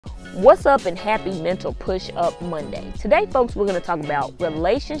What's up and happy Mental Push-Up Monday. Today, folks, we're going to talk about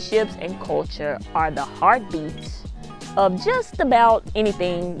relationships and culture are the heartbeats of just about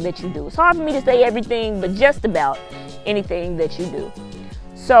anything that you do. It's hard for me to say everything, but just about anything that you do.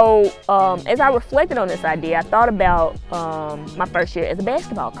 So as I reflected on this idea, I thought about my first year as a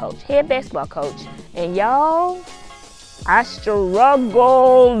basketball coach, head basketball coach. And y'all, I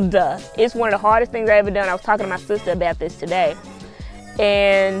struggled. It's one of the hardest things I've ever done. I was talking to my sister about this today.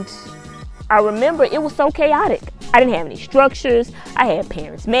 And I remember it was so chaotic. I didn't have any structures. I had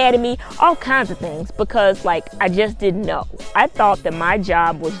parents mad at me, all kinds of things, because I just didn't know. I thought that my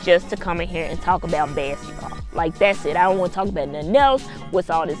job was just to come in here and talk about basketball. That's it. I don't want to talk about nothing else. What's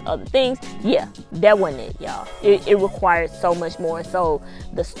all these other things? Yeah, that wasn't it, y'all. It required so much more. And so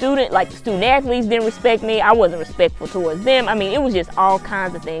the student athletes didn't respect me. I wasn't respectful towards them. I mean, it was just all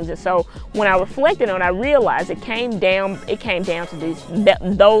kinds of things. And so when I reflected on it, I realized it came down to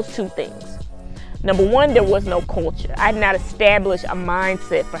those two things. Number one, there was no culture. I did not establish a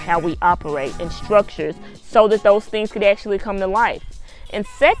mindset for how we operate and structures so that those things could actually come to life. And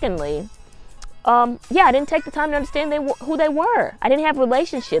secondly, I didn't take the time to understand who they were. I didn't have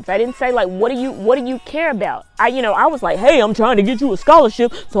relationships. I didn't say what do you care about? I was like, hey, I'm trying to get you a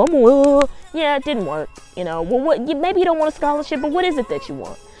scholarship, so I'm gonna. Yeah, it didn't work. Maybe you don't want a scholarship, but what is it that you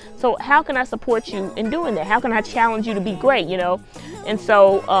want? So how can I support you in doing that? How can I challenge you to be great? And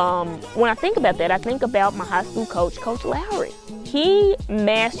so when I think about that, I think about my high school coach, Coach Lowry. He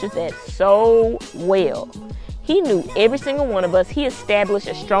mastered that so well. He knew every single one of us. He established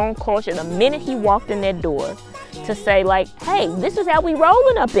a strong culture the minute he walked in that door to say hey, this is how we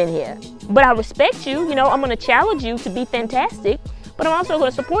rolling up in here. But I respect you. I'm going to challenge you to be fantastic, but I'm also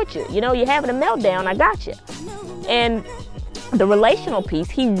going to support you. You're having a meltdown. I got you. And the relational piece,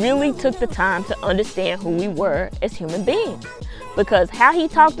 he really took the time to understand who we were as human beings. Because how he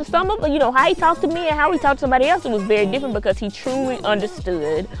talked to how he talked to me and how he talked to somebody else, it was very different, because he truly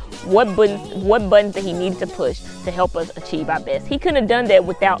understood what buttons that he needed to push to help us achieve our best. He couldn't have done that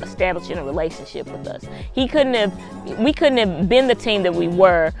without establishing a relationship with us. We couldn't have been the team that we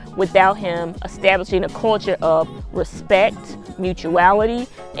were without him establishing a culture of respect, mutuality,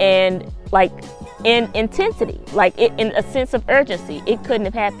 and intensity, in a sense of urgency. It couldn't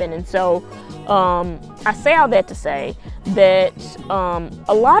have happened. And so I say all that to say that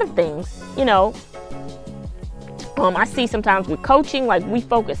a lot of things, I see sometimes with coaching, we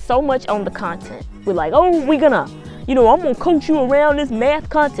focus so much on the content. We're I'm gonna coach you around this math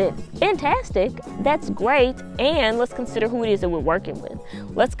content. Fantastic, that's great. And let's consider who it is that we're working with.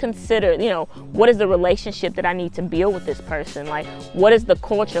 Let's consider, what is the relationship that I need to build with this person? What is the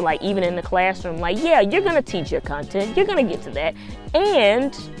culture even in the classroom? Yeah, you're gonna teach your content. You're gonna get to that.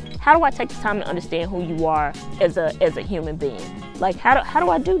 And how do I take the time to understand who you are as a human being? How do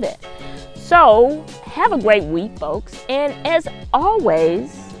I do that? So have a great week, folks. And as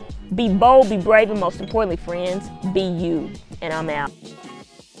always, be bold, be brave, and most importantly, friends, be you. And I'm out.